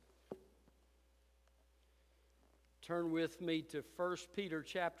turn with me to 1 Peter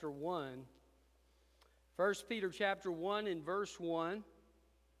chapter 1. 1 Peter chapter 1 in verse 1.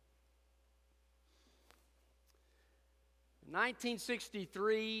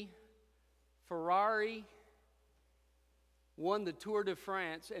 1963, Ferrari won the Tour de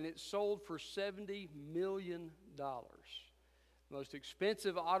France, and it sold for $70 million. The most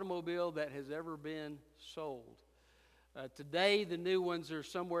expensive automobile that has ever been sold. Today, the new ones are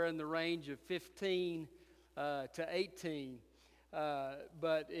somewhere in the range of 15 to 18.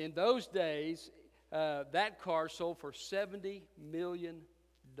 But in those days, that car sold for $70 million.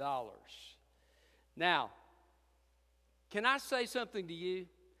 Now, can I say something to you?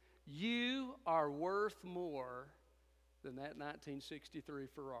 You are worth more than that 1963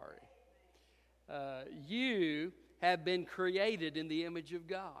 Ferrari. You have been created in the image of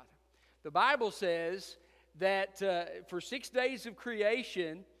God. The Bible says that for 6 days of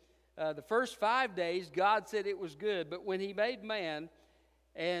creation, the first 5 days, God said it was good. But when He made man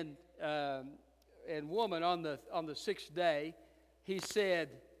and woman on the sixth day, He said,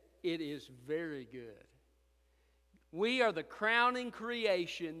 "It is very good." We are the crowning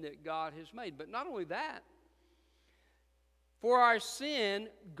creation that God has made. But not only that, for our sin,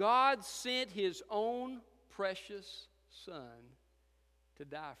 God sent His own precious Son to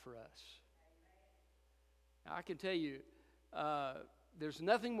die for us. Now, I can tell you, there's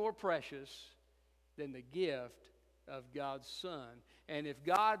nothing more precious than the gift of God's Son. And if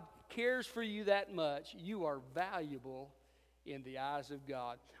God cares for you that much, you are valuable in the eyes of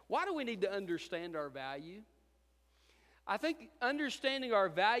God. Why do we need to understand our value? I think understanding our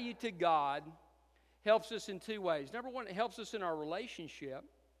value to God helps us in two ways. Number one, it helps us in our relationship,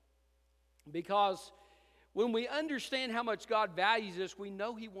 because when we understand how much God values us, we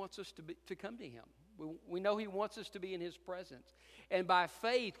know He wants us to come to Him. We know He wants us to be in His presence. And by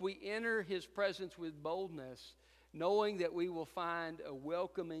faith, we enter His presence with boldness, knowing that we will find a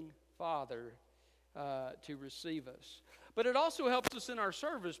welcoming Father to receive us. But it also helps us in our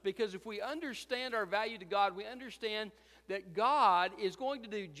service, because if we understand our value to God, we understand that God is going to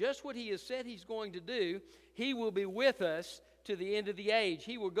do just what He has said He's going to do. He will be with us to the end of the age.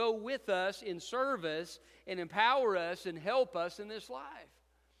 He will go with us in service and empower us and help us in this life.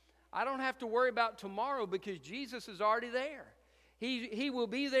 I don't have to worry about tomorrow, because Jesus is already there. He will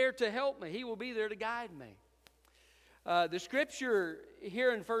be there to help me. He will be there to guide me. The scripture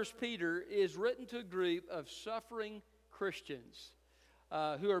here in 1 Peter is written to a group of suffering Christians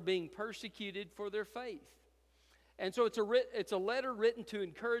who are being persecuted for their faith. And so it's a letter written to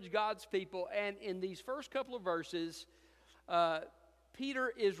encourage God's people. And in these first couple of verses,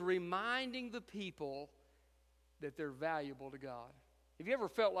 Peter is reminding the people that they're valuable to God. Have you ever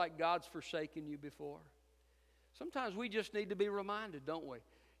felt like God's forsaken you before? Sometimes we just need to be reminded, don't we?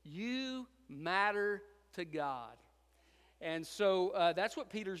 You matter to God. And so that's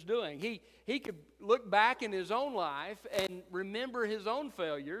what Peter's doing. He could look back in his own life and remember his own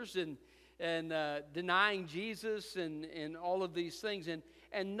failures and denying Jesus and all of these things,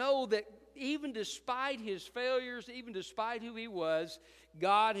 and know that even despite his failures, even despite who he was,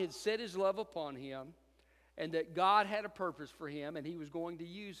 God had set His love upon him, and that God had a purpose for him, and He was going to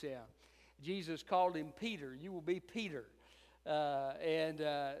use him. Jesus called him Peter. You will be Peter. And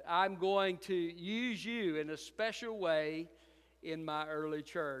I'm going to use you in a special way in my early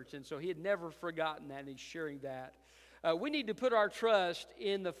church. And so he had never forgotten that, and he's sharing that. We need to put our trust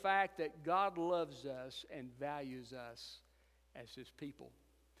in the fact that God loves us and values us as His people.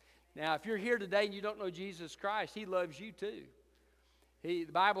 Now, if you're here today and you don't know Jesus Christ, He loves you too. The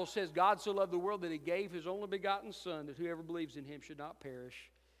Bible says, God so loved the world that He gave His only begotten Son, that whoever believes in Him should not perish,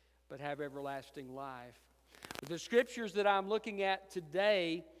 but have everlasting life. The scriptures that I'm looking at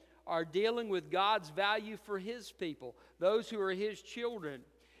today are dealing with God's value for His people, those who are His children.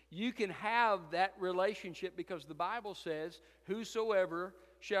 You can have that relationship because the Bible says, whosoever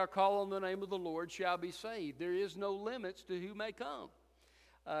shall call on the name of the Lord shall be saved. There is no limits to who may come.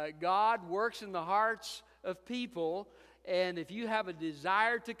 God works in the hearts of people, and if you have a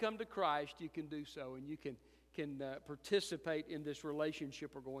desire to come to Christ, you can do so, and you can participate in this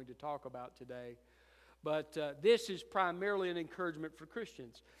relationship we're going to talk about today. But this is primarily an encouragement for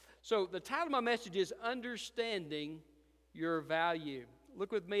Christians. So the title of my message is Understanding Your Value.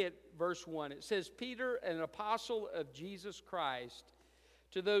 Look with me at verse 1. It says, Peter, an apostle of Jesus Christ,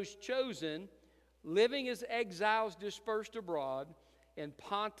 to those chosen, living as exiles dispersed abroad in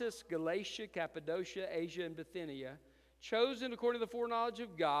Pontus, Galatia, Cappadocia, Asia, and Bithynia, chosen according to the foreknowledge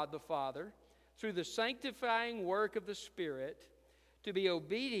of God the Father, through the sanctifying work of the Spirit, to be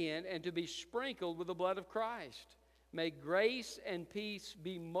obedient and to be sprinkled with the blood of Christ. May grace and peace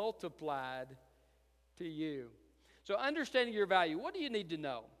be multiplied to you. So So understanding your value, what do you need to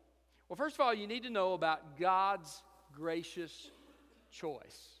know? Well, first of all, you need to know about God's gracious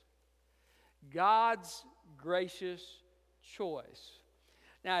choice. God's gracious choice.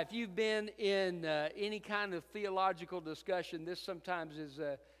 Now, if you've been in any kind of theological discussion, this sometimes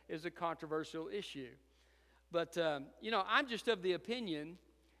is a controversial issue. But, I'm just of the opinion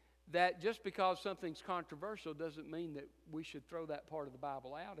that just because something's controversial doesn't mean that we should throw that part of the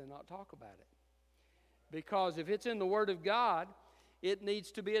Bible out and not talk about it. Because if it's in the Word of God, it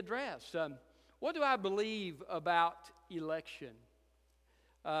needs to be addressed. What do I believe about election?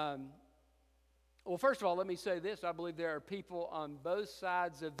 Well, first of all, let me say this. I believe there are people on both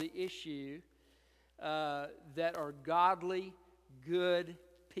sides of the issue that are godly, good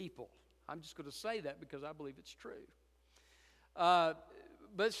people. I'm just going to say that because I believe it's true.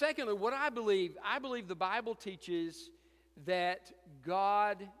 But secondly, what I believe the Bible teaches that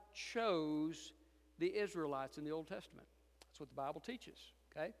God chose the Israelites in the Old Testament. That's what the Bible teaches,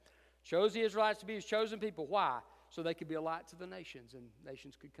 okay? Chose the Israelites to be His chosen people. Why? So they could be a light to the nations, and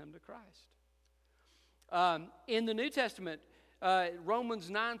nations could come to Christ. In the New Testament,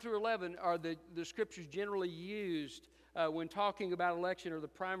 Romans 9 through 11 are the scriptures generally used when talking about election, or the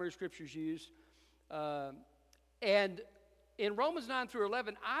primary scriptures used. And in Romans 9 through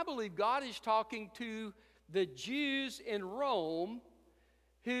 11, I believe God is talking to the Jews in Rome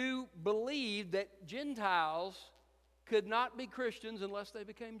who believed that Gentiles could not be Christians unless they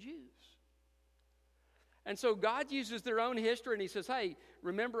became Jews. And so God uses their own history, and He says, hey,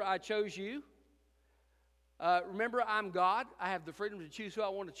 remember I chose you? Remember I'm God. I have the freedom to choose who I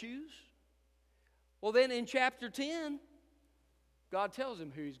want to choose. Well, then in chapter 10, God tells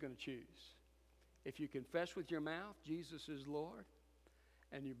him who He's going to choose. If you confess with your mouth Jesus is Lord,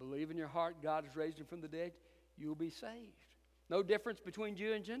 and you believe in your heart God has raised Him from the dead, you'll be saved. No difference between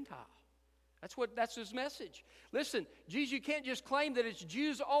Jew and Gentile. That's His message. Listen, Jews, you can't just claim that it's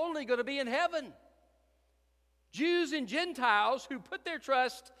Jews only going to be in heaven. Jews and Gentiles who put their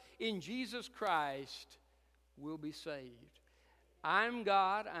trust in Jesus Christ will be saved. I'm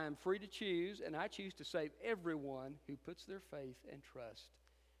God, I'm free to choose, and I choose to save everyone who puts their faith and trust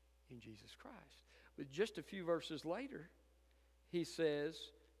in Jesus Christ. But just a few verses later, He says,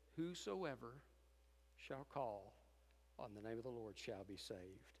 whosoever shall call on the name of the Lord shall be saved.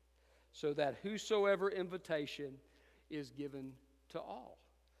 So that whosoever invitation is given to all.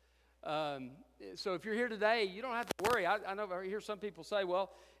 So if you're here today, you don't have to worry. I know I hear some people say,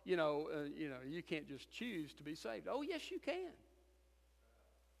 well, you can't just choose to be saved. Oh, yes, you can.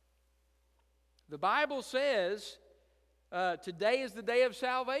 The Bible says today is the day of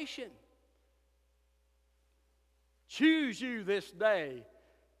salvation. Choose you this day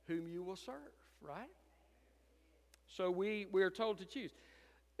whom you will serve, right? So we are told to choose.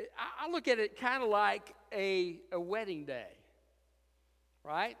 I look at it kind of like a wedding day,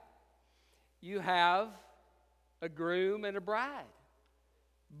 right? You have a groom and a bride.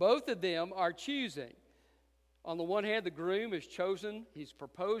 Both of them are choosing. On the one hand, the groom is chosen. He's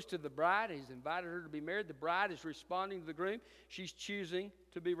proposed to the bride. He's invited her to be married. The bride is responding to the groom. She's choosing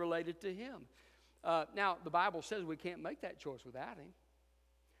to be related to him. Now, the Bible says we can't make that choice without Him.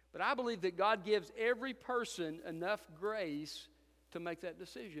 But I believe that God gives every person enough grace to make that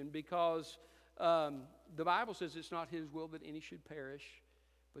decision, because the Bible says it's not His will that any should perish,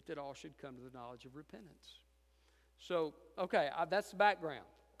 but that all should come to the knowledge of repentance. So, okay, that's the background.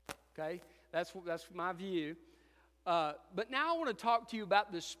 Okay, that's my view. But now I want to talk to you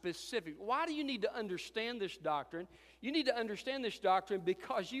about the specific. Why do you need to understand this doctrine? You need to understand this doctrine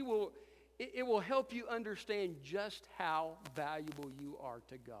because it will help you understand just how valuable you are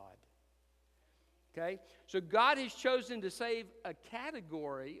to God. Okay? So God has chosen to save a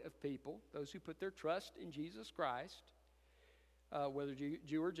category of people, those who put their trust in Jesus Christ, whether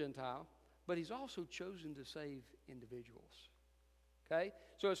Jew or Gentile, but He's also chosen to save individuals. Okay?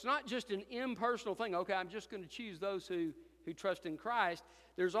 So it's not just an impersonal thing. Okay, I'm just going to choose those who trust in Christ.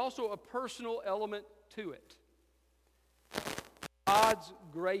 There's also a personal element to it. God's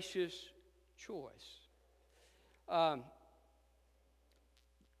gracious choice.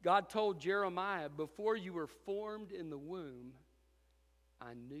 God told Jeremiah, before you were formed in the womb,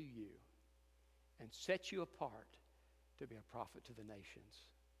 I knew you and set you apart to be a prophet to the nations.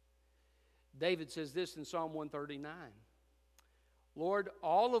 David says this in Psalm 139. Lord,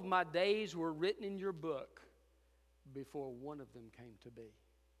 all of my days were written in your book before one of them came to be.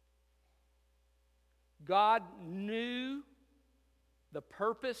 God knew the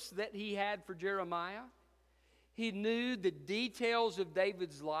purpose that He had for Jeremiah. He knew the details of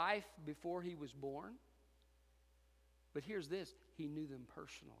David's life before he was born. But here's this, He knew them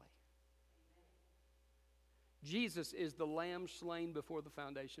personally. Jesus is the lamb slain before the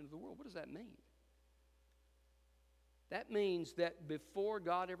foundation of the world. What does that mean? That means that before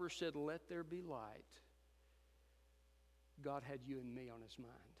God ever said, let there be light, God had you and me on his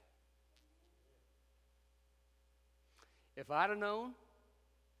mind. If I'd have known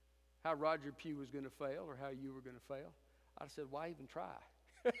how Roger Pugh was going to fail or how you were going to fail, I'd have said, why even try?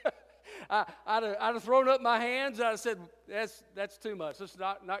 I'd have thrown up my hands. I'd have said, that's too much. Let's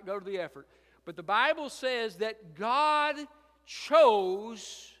not go to the effort. But the Bible says that God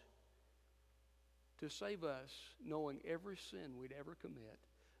chose to save us, knowing every sin we'd ever commit,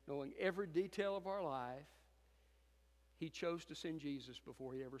 knowing every detail of our life. He chose to send Jesus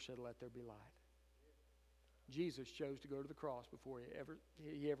before he ever said, let there be light. Jesus chose to go to the cross before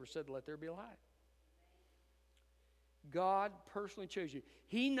he ever said, let there be light. God personally chose you.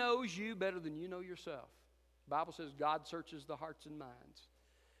 He knows you better than you know yourself. The Bible says God searches the hearts and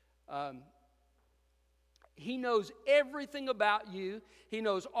minds. He knows everything about you. He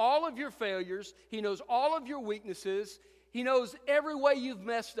knows all of your failures. He knows all of your weaknesses. He knows every way you've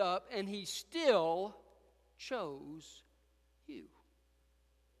messed up, and he still chose you.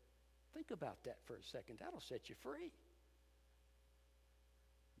 Think about that for a second. That'll set you free.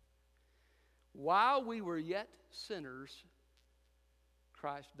 While we were yet sinners,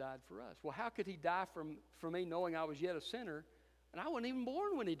 Christ died for us. Well, how could he die for me knowing I was yet a sinner and I wasn't even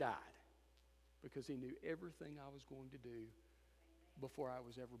born when he died? Because he knew everything I was going to do before I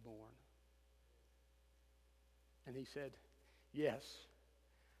was ever born. And he said, yes,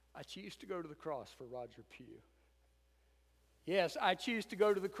 I choose to go to the cross for Roger Pugh. Yes, I choose to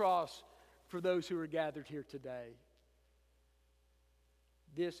go to the cross for those who are gathered here today.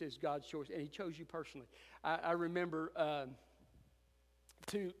 This is God's choice, and he chose you personally. I remember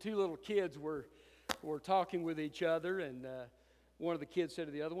two little kids were talking with each other, and one of the kids said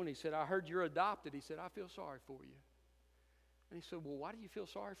to the other one, he said, I heard you're adopted. He said, I feel sorry for you. And he said, well, why do you feel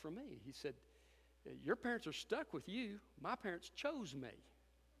sorry for me? He said, your parents are stuck with you. My parents chose me.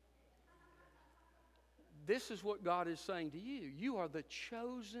 This is what God is saying to you. You are the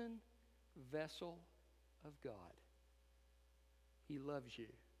chosen vessel of God. He loves you,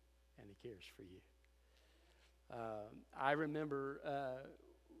 and he cares for you. I remember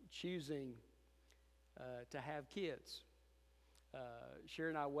choosing to have kids. Sherry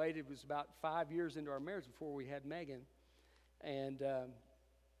and I waited. It was about 5 years into our marriage before we had Megan. And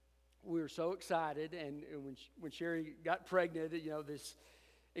we were so excited. And when Sherry got pregnant, this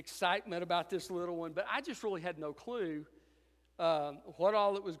excitement about this little one. But I just really had no clue what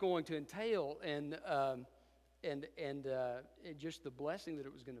all it was going to entail. And just the blessing that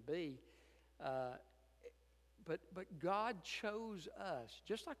it was going to be. But God chose us,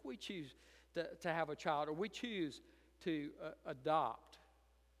 just like we choose to have a child, or we choose to adopt.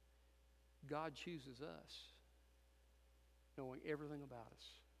 God chooses us, knowing everything about us.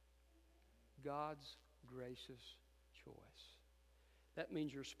 God's gracious choice. That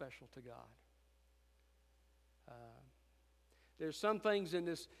means you're special to God. There's some things in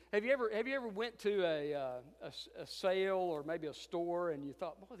this. Have you ever went to a sale or maybe a store and you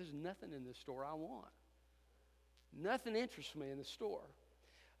thought, boy, there's nothing in this store I want. Nothing interests me in the store.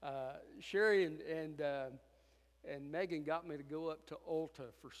 Sherry and Megan got me to go up to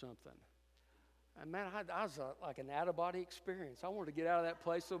Ulta for something. And man, I was like an out-of-body experience. I wanted to get out of that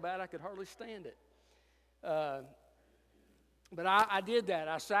place so bad I could hardly stand it. But I did that.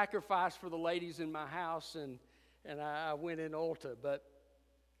 I sacrificed for the ladies in my house, and I went in Ulta. But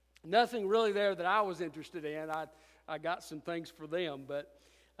nothing really there that I was interested in. I got some things for them. But,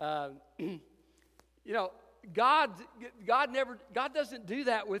 God doesn't do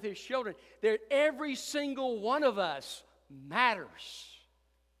that with his children. Every single one of us matters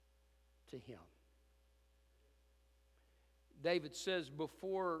to him. David says,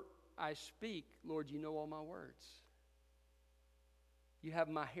 before I speak, Lord, you know all my words. You have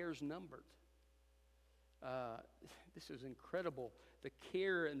my hairs numbered. This is incredible, the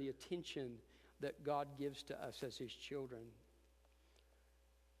care and the attention that God gives to us as his children.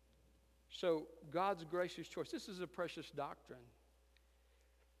 So God's gracious choice. This is a precious doctrine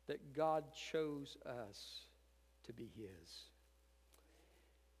that God chose us to be his.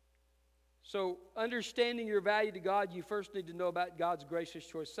 So understanding your value to God, you first need to know about God's gracious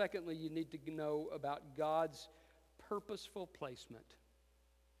choice. Secondly, you need to know about God's purposeful placement.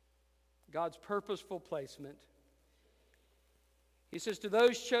 God's purposeful placement. He says, to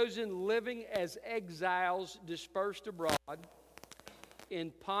those chosen living as exiles dispersed abroad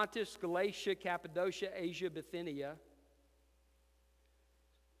in Pontus, Galatia, Cappadocia, Asia, Bithynia,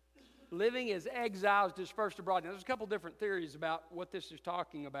 living as exiles dispersed abroad. Now, there's a couple different theories about what this is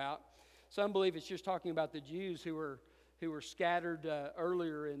talking about. Some believe it's just talking about the Jews who were scattered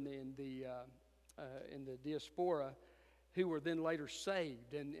earlier in the diaspora, who were then later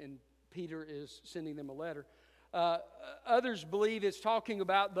saved, and Peter is sending them a letter. Others believe it's talking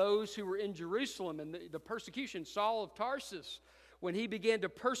about those who were in Jerusalem and the persecution. Saul of Tarsus, when he began to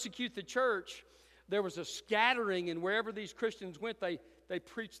persecute the church, there was a scattering, and wherever these Christians went, they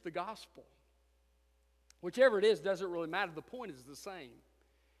preached the gospel. Whichever it is, doesn't really matter. The point is the same.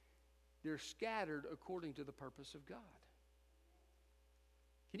 They're scattered according to the purpose of God.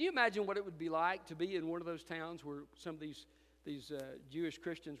 Can you imagine what it would be like to be in one of those towns where some of these Jewish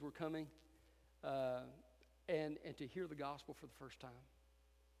Christians were coming and to hear the gospel for the first time?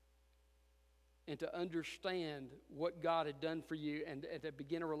 And to understand what God had done for you and to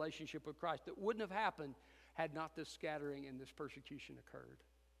begin a relationship with Christ that wouldn't have happened had not this scattering and this persecution occurred.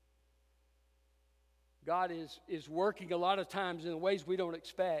 God is working a lot of times in ways we don't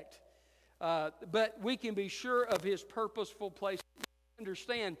expect. But we can be sure of His purposeful place.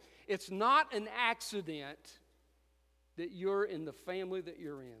 Understand, it's not an accident that you're in the family that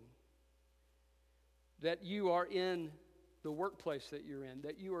you're in, that you are in the workplace that you're in,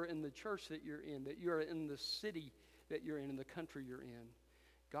 that you are in the church that you're in, that you are in the city that you're in the country you're in.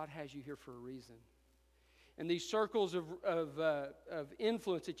 God has you here for a reason. And these circles of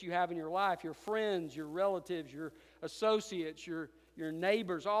influence that you have in your life, your friends, your relatives, your associates, your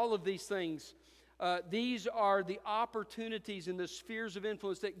neighbors, all of these things, these are the opportunities and the spheres of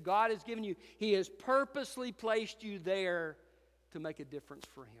influence that God has given you. He has purposely placed you there to make a difference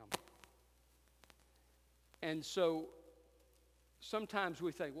for Him. And so sometimes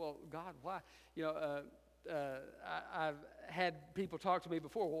we think, well, God, why? I've had people talk to me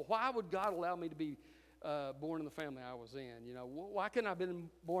before, well, why would God allow me to be born in the family I was in? Why couldn't I have been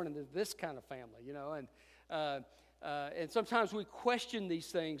born into this kind of family? And sometimes we question these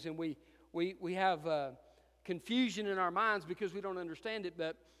things, and we have confusion in our minds because we don't understand it.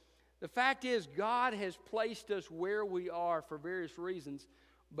 But the fact is, God has placed us where we are for various reasons,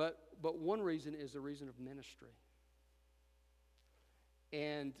 but one reason is the reason of ministry.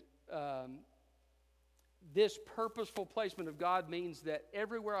 And this purposeful placement of God means that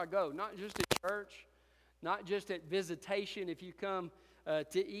everywhere I go, not just at church, not just at visitation if you come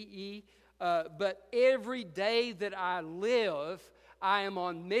to EE, but every day that I live, I am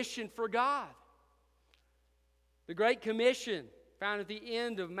on mission for God. The Great Commission, found at the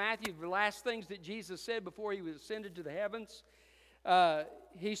end of Matthew, the last things that Jesus said before He was ascended to the heavens,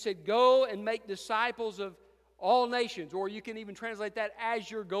 He said, go and make disciples of all nations, or you can even translate that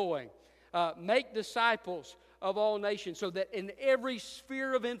as you're going. Make disciples of all nations, so that in every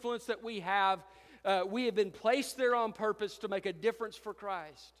sphere of influence that we have been placed there on purpose to make a difference for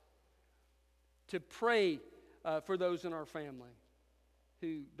Christ. To pray for those in our family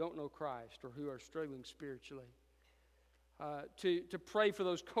who don't know Christ or who are struggling spiritually. To pray for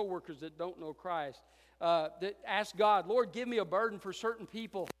those coworkers that don't know Christ. That ask God, Lord, give me a burden for certain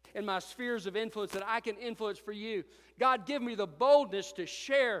people in my spheres of influence that I can influence for you. God, give me the boldness to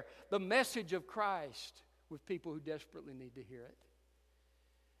share the message of Christ with people who desperately need to hear it.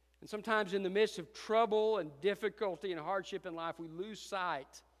 And sometimes in the midst of trouble and difficulty and hardship in life, we lose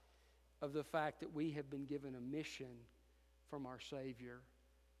sight of the fact that we have been given a mission from our Savior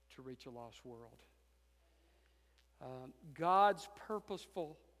to reach a lost world. God's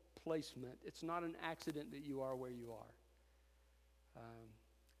purposeful placement. It's not an accident that you are where you are.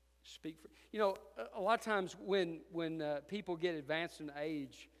 A lot of times when people get advanced in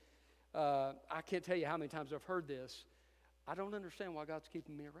age, I can't tell you how many times I've heard this. I don't understand why God's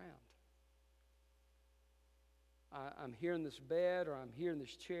keeping me around. I'm here in this bed, or I'm here in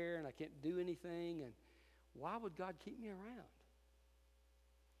this chair, and I can't do anything. And why would God keep me around?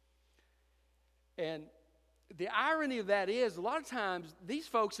 And the irony of that is, a lot of times, these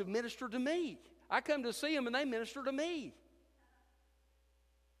folks have ministered to me. I come to see them, and they minister to me.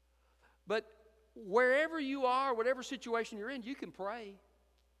 But wherever you are, whatever situation you're in, you can pray.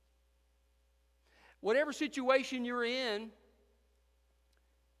 Whatever situation you're in,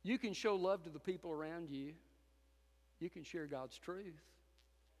 you can show love to the people around you. You can share God's truth.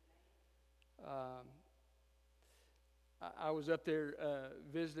 I was up there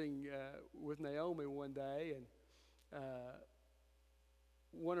visiting with Naomi one day, and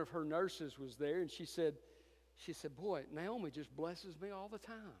one of her nurses was there, and she said, boy, Naomi just blesses me all the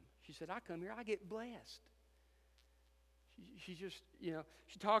time. She said, I come here, I get blessed. She just,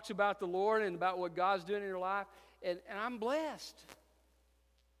 she talks about the Lord and about what God's doing in her life, and I'm blessed.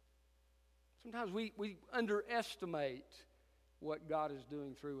 Sometimes we underestimate what God is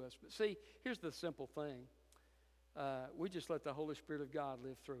doing through us. But see, here's the simple thing. We just let the Holy Spirit of God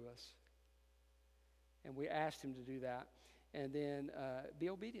live through us. And we asked him to do that. And then be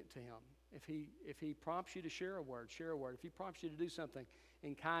obedient to him. If he prompts you to share a word, share a word. If he prompts you to do something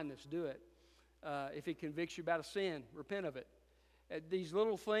in kindness, do it. If he convicts you about a sin, repent of it. These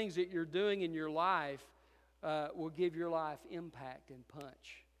little things that you're doing in your life will give your life impact and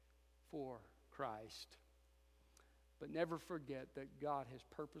punch for Christ. But never forget that God has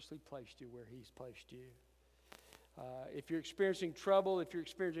purposely placed you where He's placed you. If you're experiencing trouble, if you're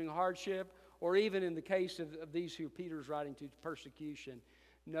experiencing hardship, or even in the case of these who Peter's writing to, persecution,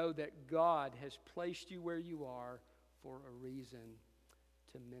 know that God has placed you where you are for a reason,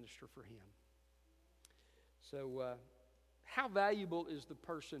 to minister for Him. So, how valuable is the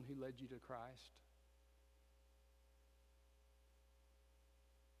person who led you to Christ?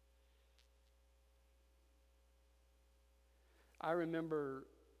 I remember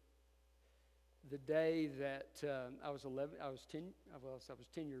the day that I was 10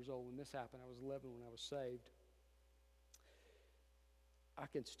 years old when this happened. I was 11 when I was saved. I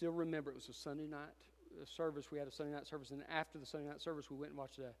can still remember it was a Sunday night service. We had a Sunday night service, and after the Sunday night service, we went and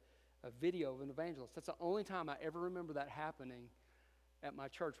watched a video of an evangelist. That's the only time I ever remember that happening at my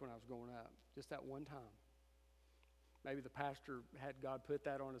church when I was growing up. Just that one time. Maybe the pastor had God put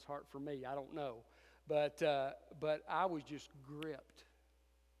that on his heart for me. I don't know. But I was just gripped.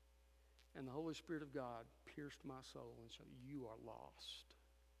 And the Holy Spirit of God pierced my soul and said, "You are lost."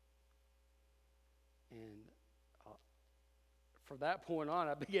 And from that point on,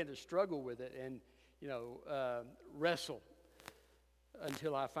 I began to struggle with it and, wrestle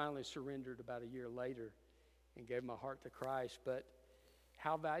until I finally surrendered about a year later and gave my heart to Christ. But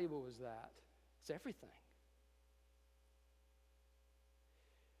how valuable was that? It's everything.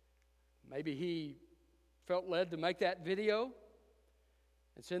 Maybe he felt led to make that video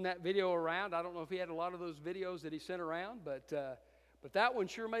and send that video around. I don't know if he had a lot of those videos that he sent around, but that one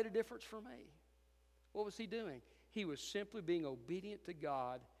sure made a difference for me. What was he doing? He was simply being obedient to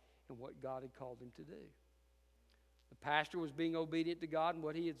God and what God had called him to do. The pastor was being obedient to God and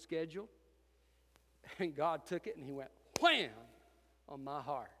what he had scheduled. And God took it and he went wham on my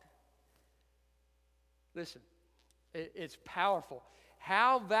heart. Listen, it's powerful.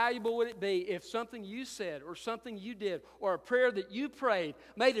 How valuable would it be if something you said or something you did or a prayer that you prayed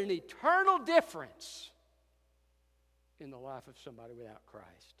made an eternal difference in the life of somebody without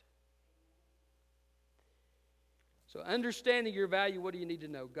Christ? So understanding your value, what do you need to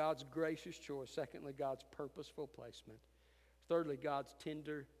know? God's gracious choice. Secondly, God's purposeful placement. Thirdly, God's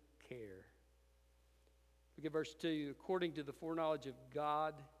tender care. Look at verse 2. According to the foreknowledge of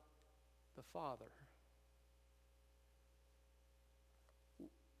God the Father.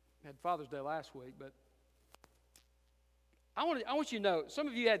 Had Father's Day last week, but I want you to know, some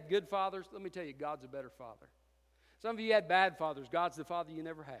of you had good fathers. Let me tell you, God's a better father. Some of you had bad fathers. God's the father you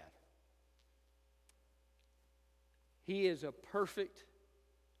never had. He is a perfect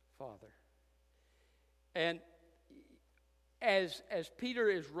father. And as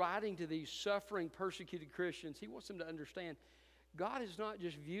Peter is writing to these suffering, persecuted Christians, he wants them to understand God is not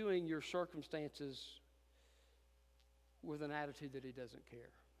just viewing your circumstances with an attitude that He doesn't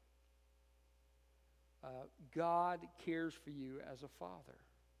care. God cares for you as a father.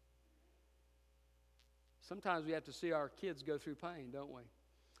 Sometimes we have to see our kids go through pain, don't we?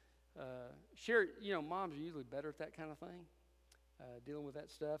 Moms are usually better at that kind of thing, dealing with that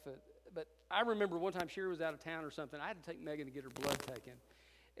stuff. But I remember one time Sherry was out of town or something. I had to take Megan to get her blood taken.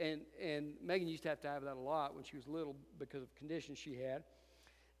 And Megan used to have that a lot when she was little because of conditions she had.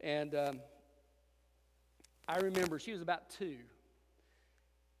 And I remember she was about 2.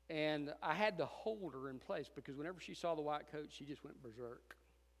 And I had to hold her in place because whenever she saw the white coat, she just went berserk.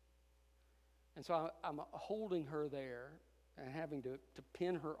 And so I'm holding her there and having to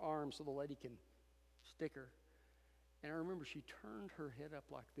pin her arm so the lady can stick her. And I remember she turned her head up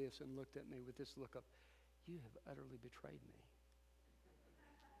like this and looked at me with this look of, "You have utterly betrayed me."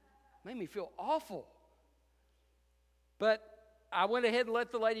 Made me feel awful. But I went ahead and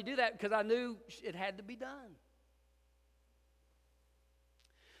let the lady do that because I knew it had to be done.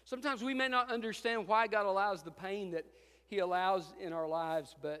 Sometimes we may not understand why God allows the pain that He allows in our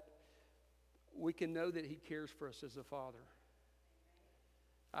lives, but we can know that He cares for us as a father.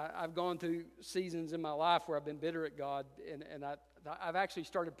 I've gone through seasons in my life where I've been bitter at God, and I've actually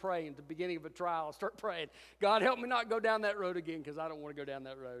started praying. At the beginning of a trial, I start praying, "God, help me not go down that road again," because I don't want to go down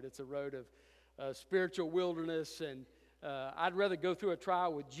that road. It's a road of spiritual wilderness, and I'd rather go through a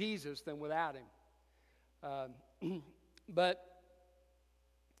trial with Jesus than without Him. But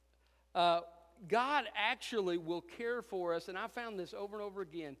God actually will care for us, and I found this over and over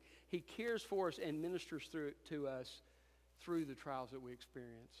again. He cares for us and ministers to us through the trials that we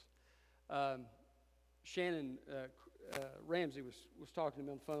experience. Shannon Ramsey was talking to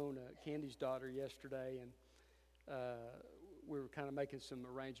me on the phone, Candy's daughter, yesterday, and we were kind of making some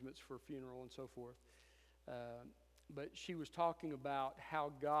arrangements for a funeral and so forth. But she was talking about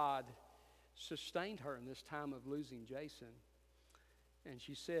how God sustained her in this time of losing Jason. And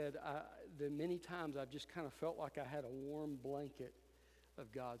she said, that many times I've just kind of felt like I had a warm blanket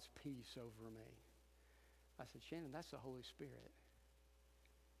of God's peace over me. I said, Shannon, that's the Holy Spirit.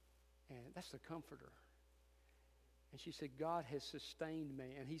 And that's the Comforter. And she said, God has sustained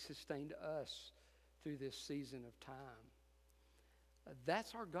me, and He sustained us through this season of time.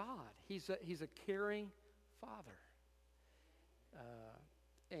 That's our God. He's a caring Father.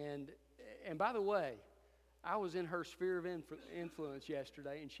 And by the way, I was in her sphere of influence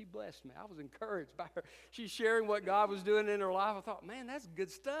yesterday, and she blessed me. I was encouraged by her. She's sharing what God was doing in her life. I thought, man, that's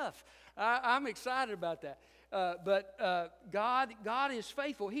good stuff. I'm excited about that. But God is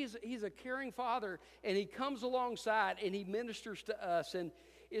faithful. He's a caring Father, and He comes alongside, and He ministers to us. And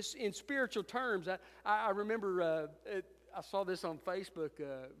it's in spiritual terms. I remember I saw this on Facebook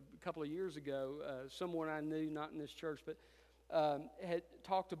a couple of years ago. Someone I knew, not in this church, but had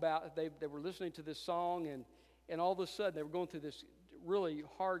talked about they were listening to this song, and all of a sudden they were going through this really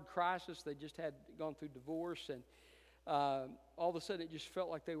hard crisis. They just had gone through divorce, and all of a sudden it just felt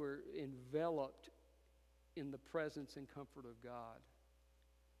like they were enveloped in the presence and comfort of God.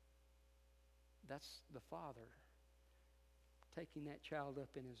 That's the Father taking that child up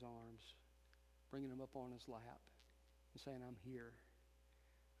in His arms, bringing him up on His lap, and saying, I'm here.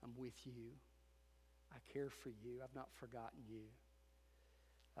 I'm with you. I care for you. I've not forgotten you.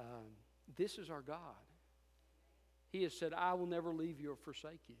 This is our God. He has said, I will never leave you or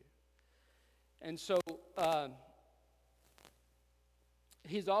forsake you. And so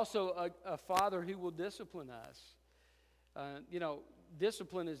He's also a Father who will discipline us.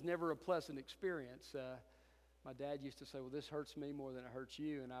 Discipline is never a pleasant experience. My dad used to say, well, this hurts me more than it hurts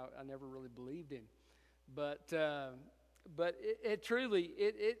you, and I never really believed him. But it truly,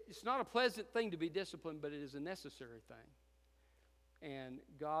 it's not a pleasant thing to be disciplined, but it is a necessary thing. And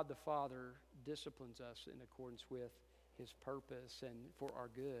God the Father disciplines us in accordance with His purpose and for our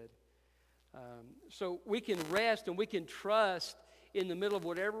good. So we can rest and we can trust in the middle of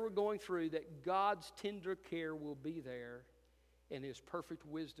whatever we're going through that God's tender care will be there and His perfect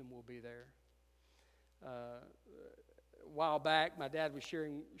wisdom will be there. A while back, my dad was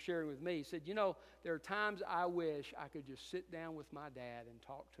sharing with me. He said, there are times I wish I could just sit down with my dad and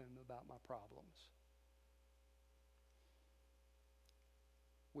talk to him about my problems.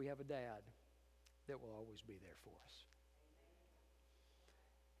 We have a dad that will always be there for us.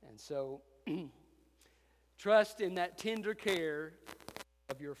 And so, trust in that tender care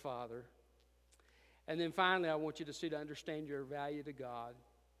of your Father. And then finally, I want you to see, to understand your value to God,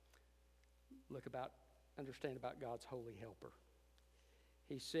 understand about God's holy helper.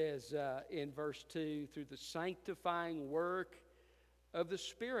 He says in verse 2, through the sanctifying work of the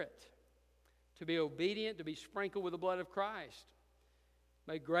Spirit, to be obedient, to be sprinkled with the blood of Christ.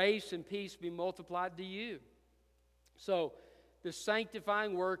 May grace and peace be multiplied to you. So, the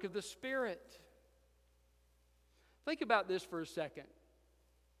sanctifying work of the Spirit. Think about this for a second.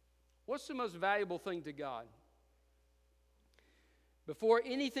 What's the most valuable thing to God? Before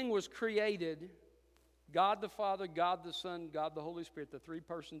anything was created, God the Father, God the Son, God the Holy Spirit, the three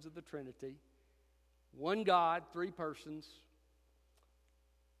persons of the Trinity, one God, three persons,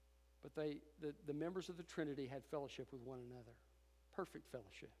 but the members of the Trinity had fellowship with one another. Perfect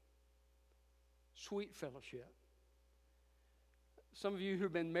fellowship. Sweet fellowship. Some of you who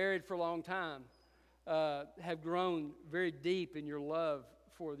have been married for a long time have grown very deep in your love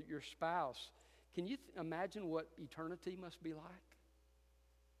for your spouse. Can you imagine what eternity must be like?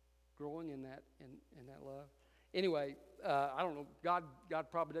 Growing in that love. Anyway, I don't know. God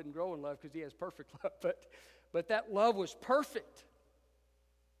probably doesn't grow in love because He has perfect love, but that love was perfect.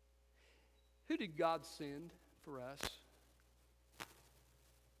 Who did God send for us?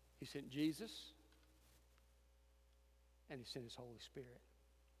 He sent Jesus, and He sent His Holy Spirit.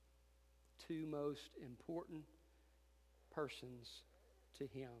 Two most important persons to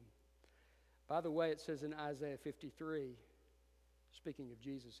Him. By the way, it says in Isaiah 53, speaking of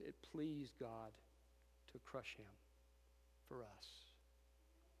Jesus, it pleased God to crush Him for us.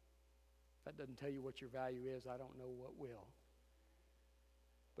 If that doesn't tell you what your value is, I don't know what will.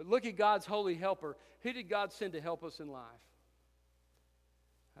 But look at God's holy helper. Who did God send to help us in life?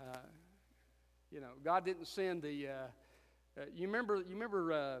 God didn't send the... you remember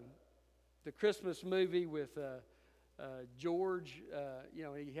the Christmas movie with George?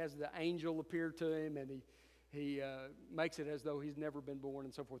 He has the angel appear to him, and he makes it as though he's never been born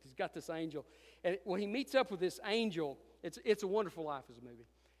and so forth. He's got this angel. And when he meets up with this angel, it's a Wonderful Life as a movie.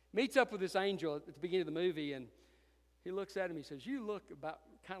 Meets up with this angel at the beginning of the movie, and he looks at him. He says, "You look about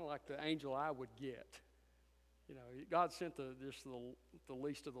kind of like the angel I would get." You know, God sent the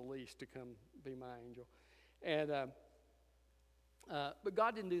least of the least to come be my angel. And but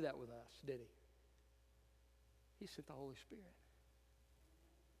God didn't do that with us, did He? He sent the Holy Spirit.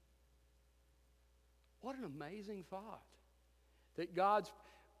 What an amazing thought. That God's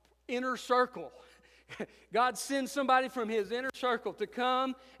inner circle, God sends somebody from His inner circle to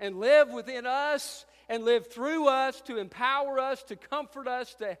come and live within us and live through us to empower us, to comfort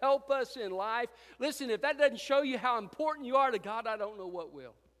us, to help us in life. Listen, if that doesn't show you how important you are to God, I don't know what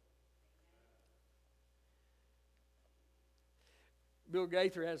will. Bill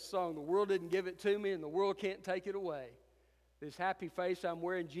Gaither has a song, "The world didn't give it to me and the world can't take it away. This happy face I'm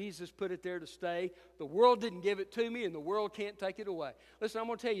wearing, Jesus put it there to stay. The world didn't give it to me and the world can't take it away." Listen, I'm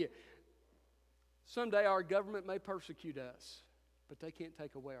going to tell you, someday our government may persecute us, but they can't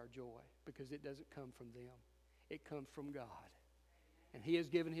take away our joy because it doesn't come from them. It comes from God. And He has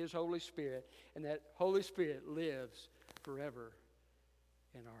given His Holy Spirit, and that Holy Spirit lives forever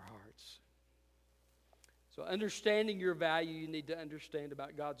in our hearts. So understanding your value, you need to understand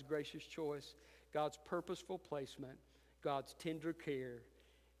about God's gracious choice, God's purposeful placement, God's tender care,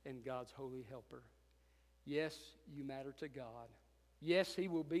 and God's holy helper. Yes, you matter to God. Yes, He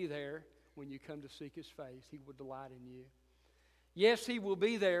will be there when you come to seek His face. He will delight in you. Yes, He will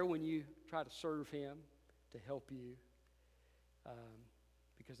be there when you try to serve Him, to help you,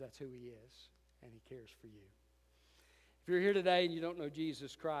 because that's who He is, and He cares for you. If you're here today and you don't know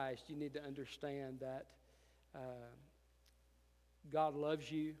Jesus Christ, you need to understand that God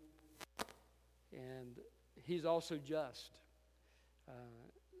loves you, and He's also just.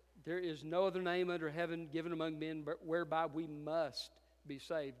 There is no other name under heaven given among men whereby we must be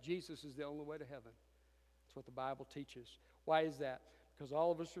saved. Jesus is the only way to heaven. That's what the Bible teaches. Why is that? Because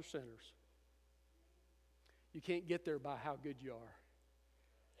all of us are sinners. You can't get there by how good you are.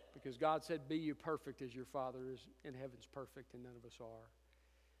 Because God said, "Be you perfect as your Father is in heaven's perfect," and none of us are.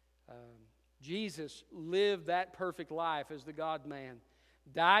 Jesus lived that perfect life as the God-man,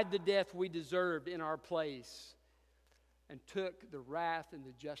 died the death we deserved in our place, and took the wrath and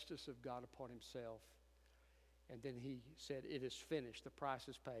the justice of God upon Himself. And then He said, "It is finished, the price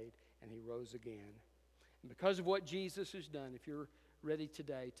is paid," and He rose again. And because of what Jesus has done, if you're ready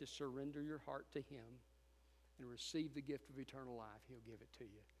today to surrender your heart to Him and receive the gift of eternal life, He'll give it to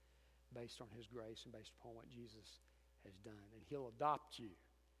you based on His grace and based upon what Jesus has done. And He'll adopt you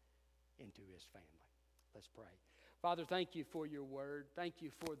into His family. Let's pray. Father, thank You for Your word. Thank You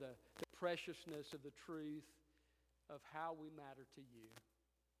for the preciousness of the truth of how we matter to You.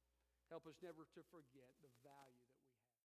 Help us never to forget the value.